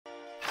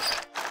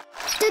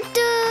Toot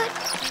toot.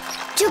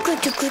 Chuku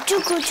chuku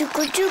chuku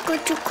chuku chuku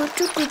chuku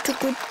chuku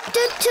chuku.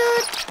 Toot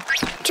toot.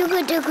 Chuku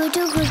chuku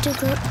chuku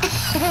chuku.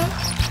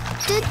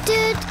 Toot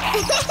toot.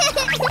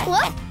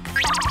 What?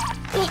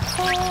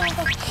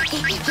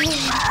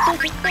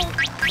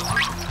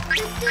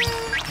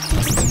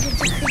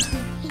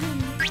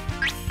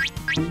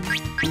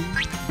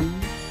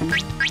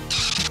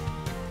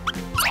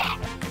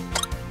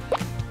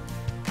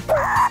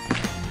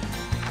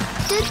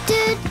 Toot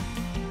toot.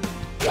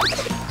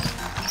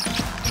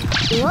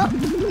 Whoa.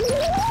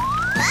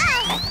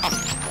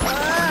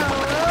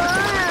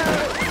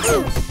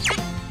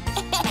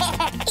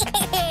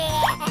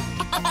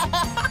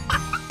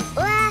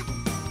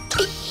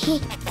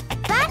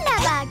 Panda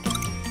bug.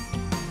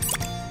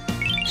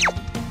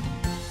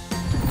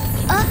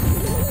 Oh.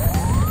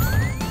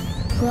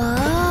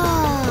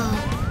 Wow.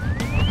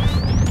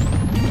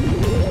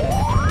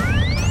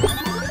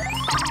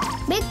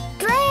 Big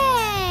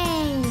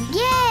train.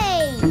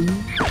 Yay.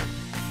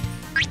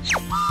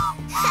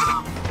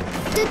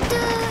 Toot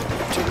toot.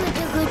 Chuku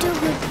chuku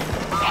chuku.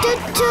 Toot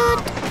toot.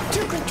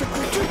 Chuku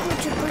chuku chuku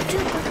chuku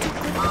chuku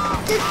chuku.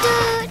 Toot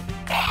toot.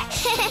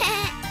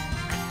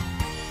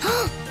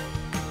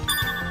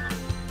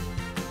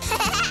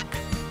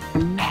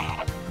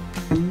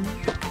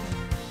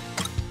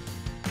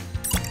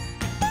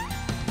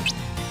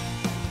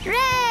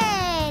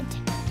 Red.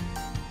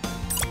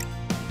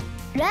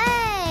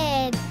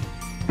 Red.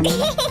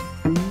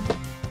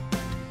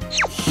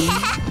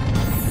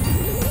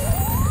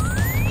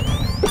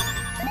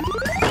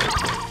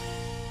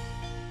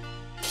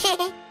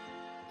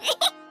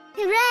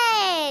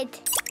 Red.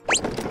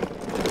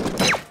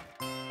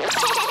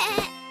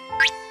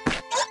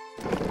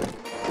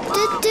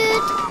 Toot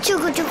toot.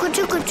 Chuku chuku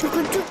chuku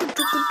chuku chuku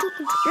chuku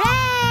chuku.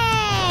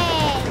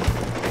 Red.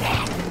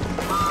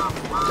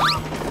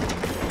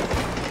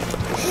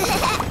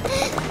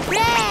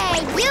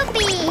 Red.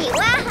 Yippee.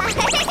 Wow.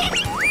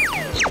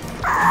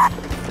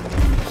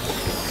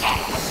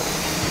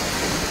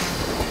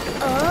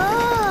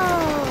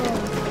 Oh.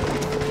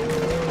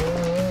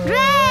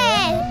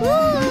 Red.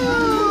 Woo.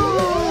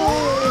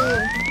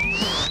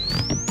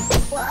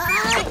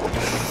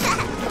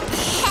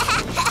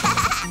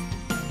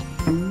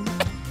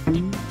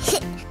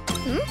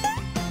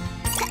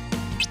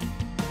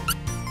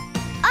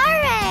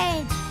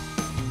 Orange.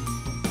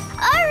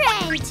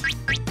 Orange.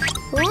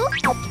 Ooh.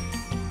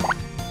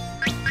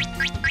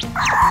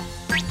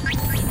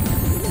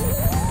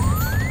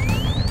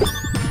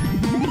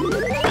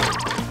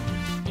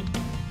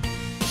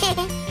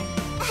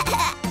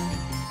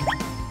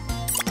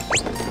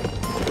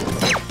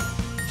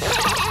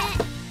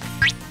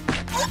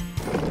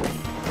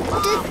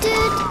 Toot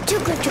toot.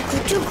 Chuku chuku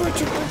chuku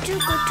chuku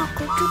chuku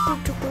chuku chuku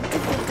chuku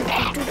chuku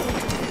chuku.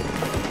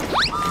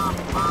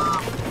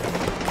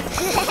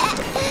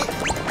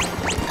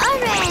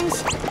 Orange.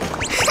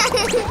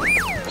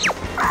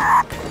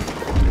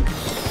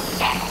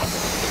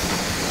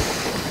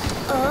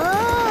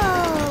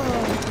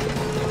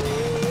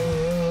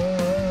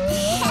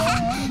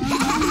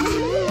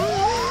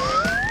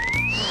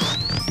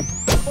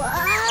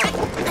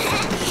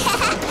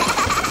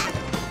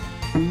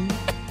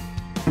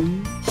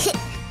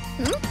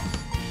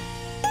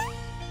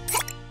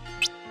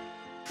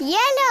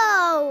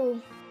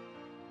 Yellow.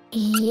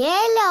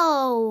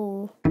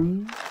 Yellow.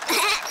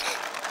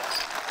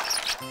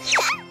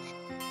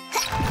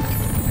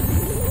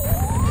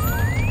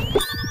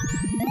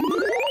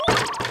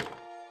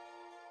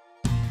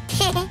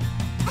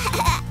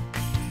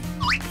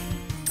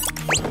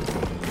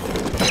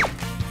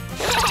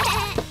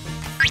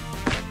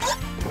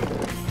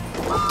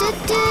 Toot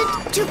toot.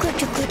 Chuku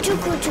chuku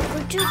chuku chuku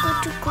chuku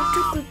chuku chuku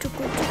chuku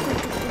chuku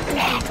chuku.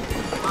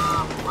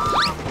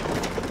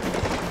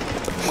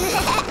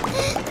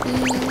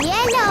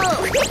 Yellow.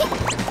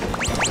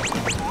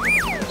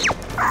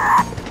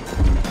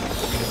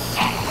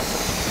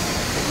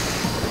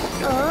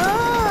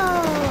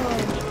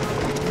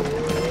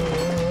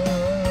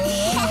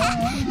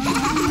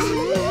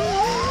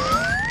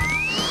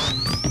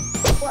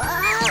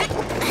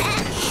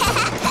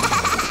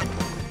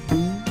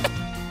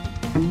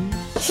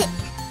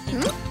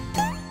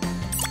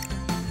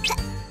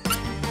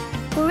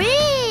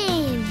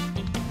 Green.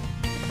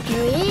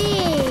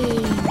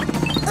 Green.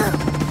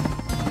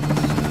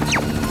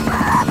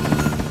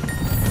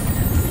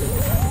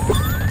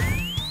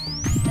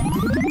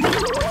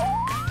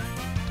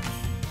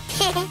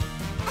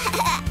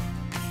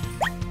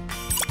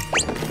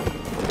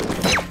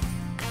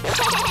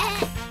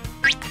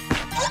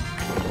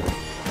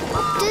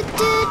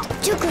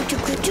 Chuku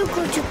chuku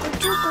chuku chuku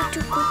chuku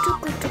chuku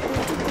chuku chuku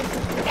chuku.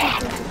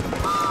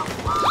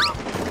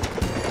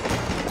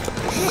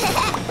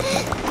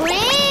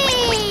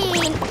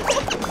 Green.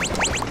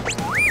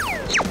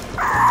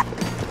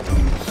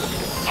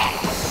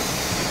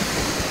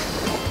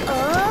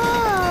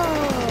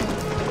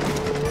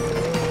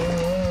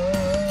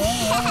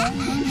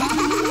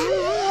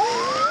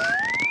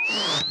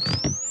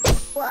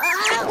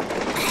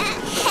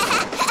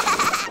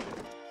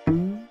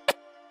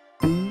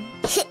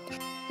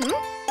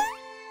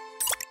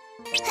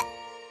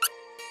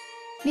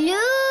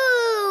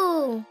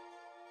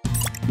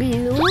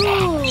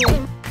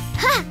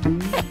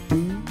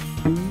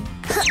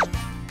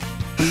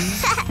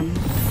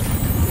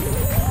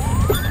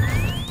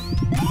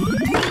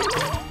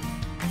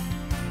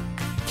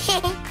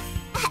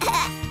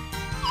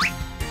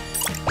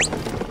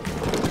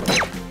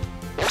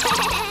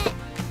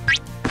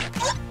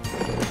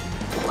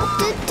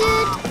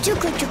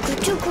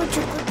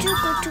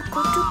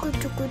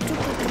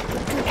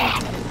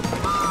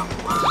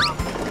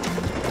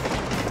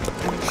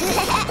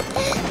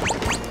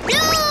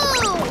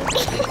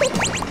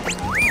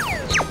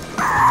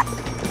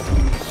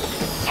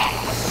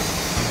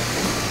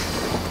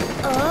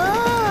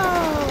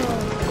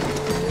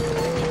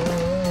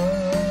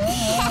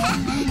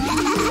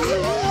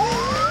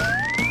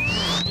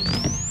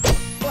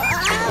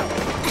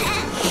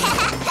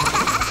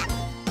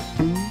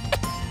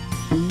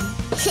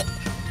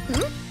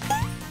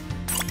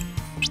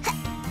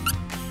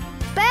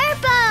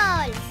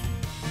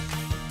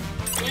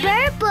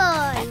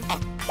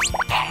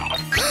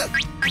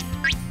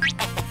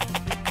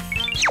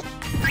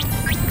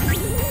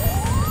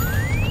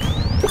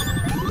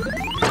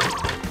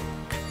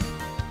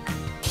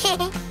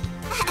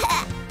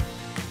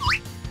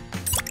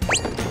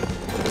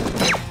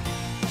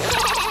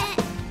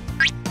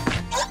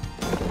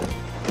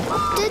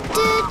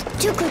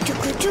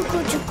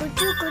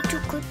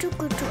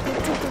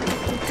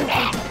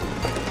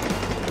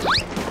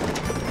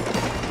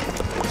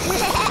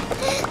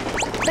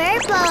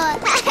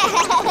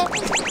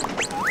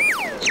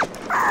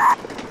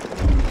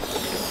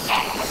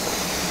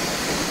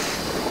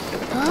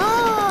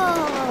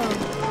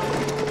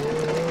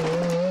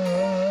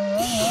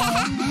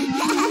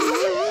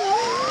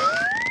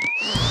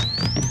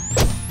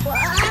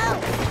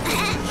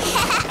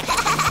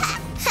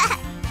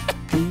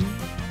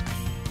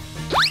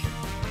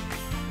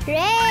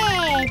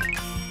 Red,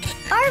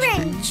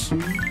 orange,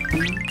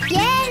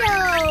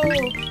 yellow,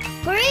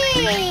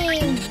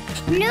 green,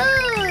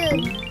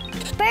 blue,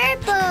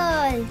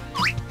 purple.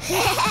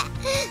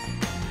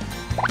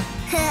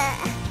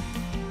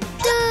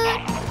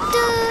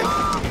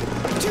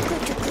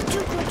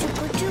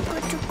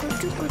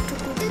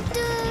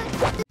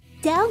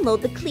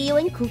 Download the Cleo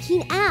and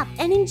Cuquín app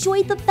and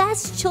enjoy the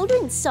best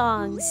children's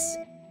songs.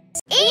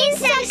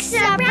 Insect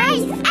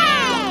surprise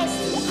egg!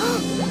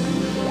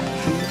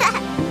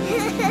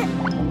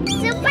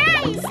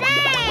 Surprise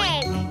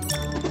egg!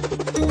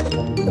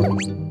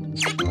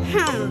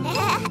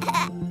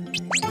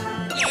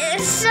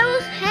 It's so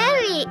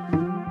heavy.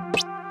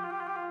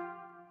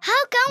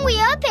 How can we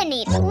open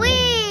it? We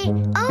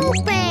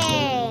open.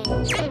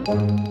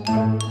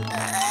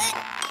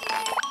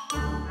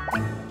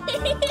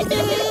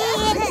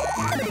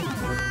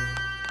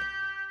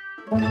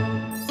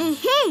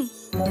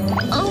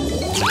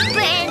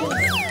 Open.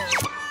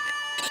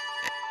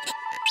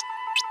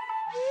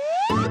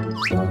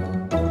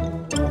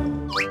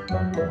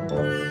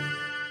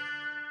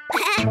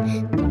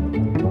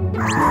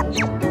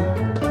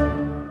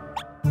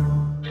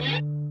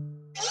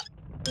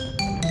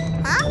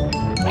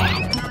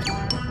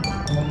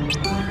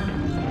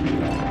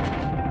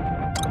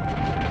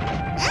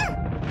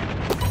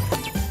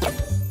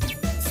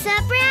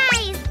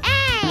 Surprise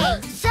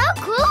egg! So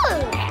cool!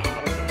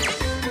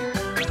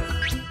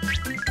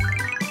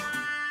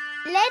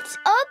 Let's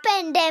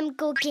open them,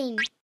 Cuquin.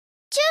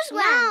 Choose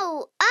one.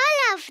 No, all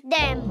of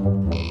them.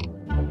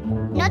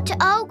 Not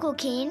all,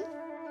 Cuquin.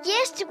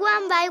 Just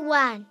one by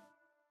one.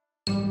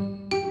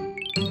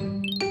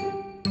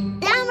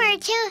 Number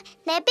 2,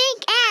 the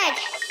pink egg.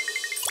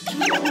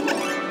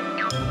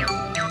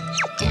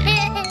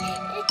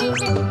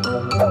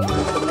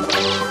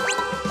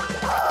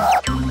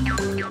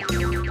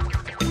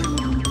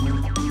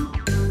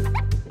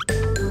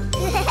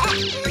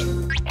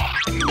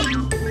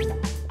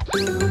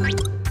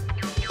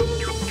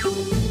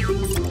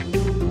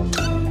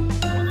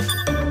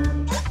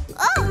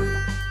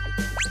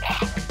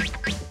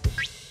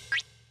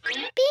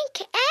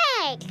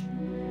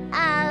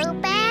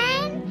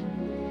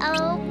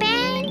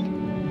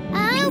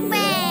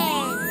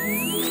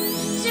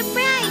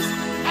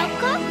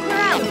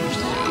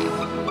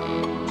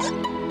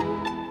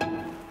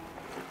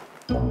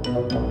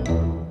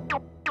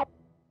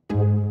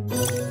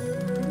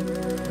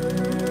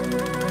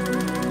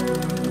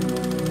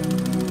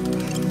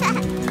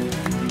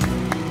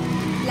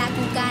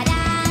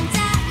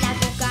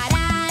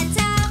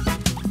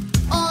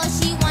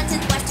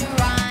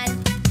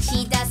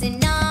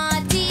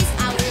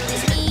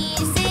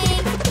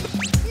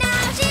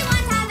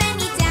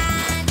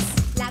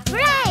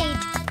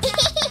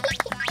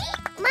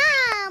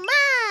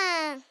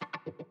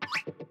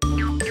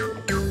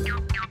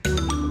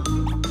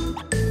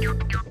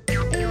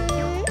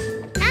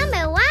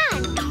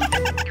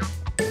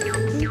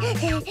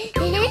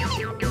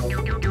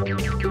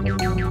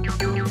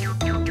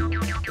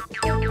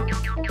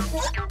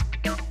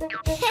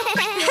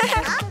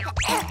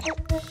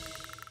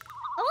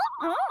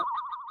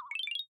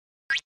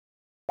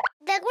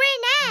 The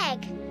green egg.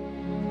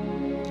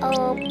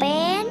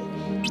 Open,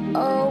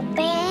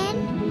 open,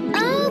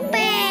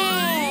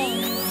 open.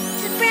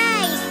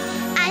 Surprise!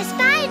 A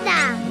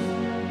spider.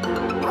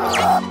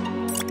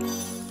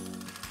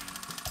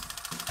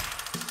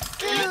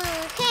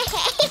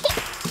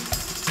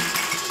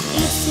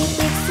 Itsy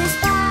bitsy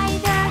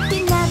spider, he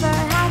never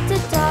had to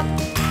talk.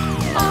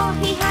 All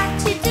he had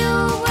to do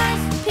was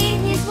pin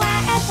his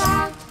web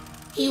up.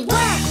 He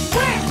worked,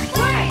 worked,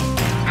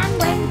 worked, and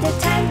when the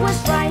time was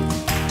right,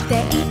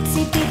 the itsy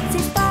Pizza,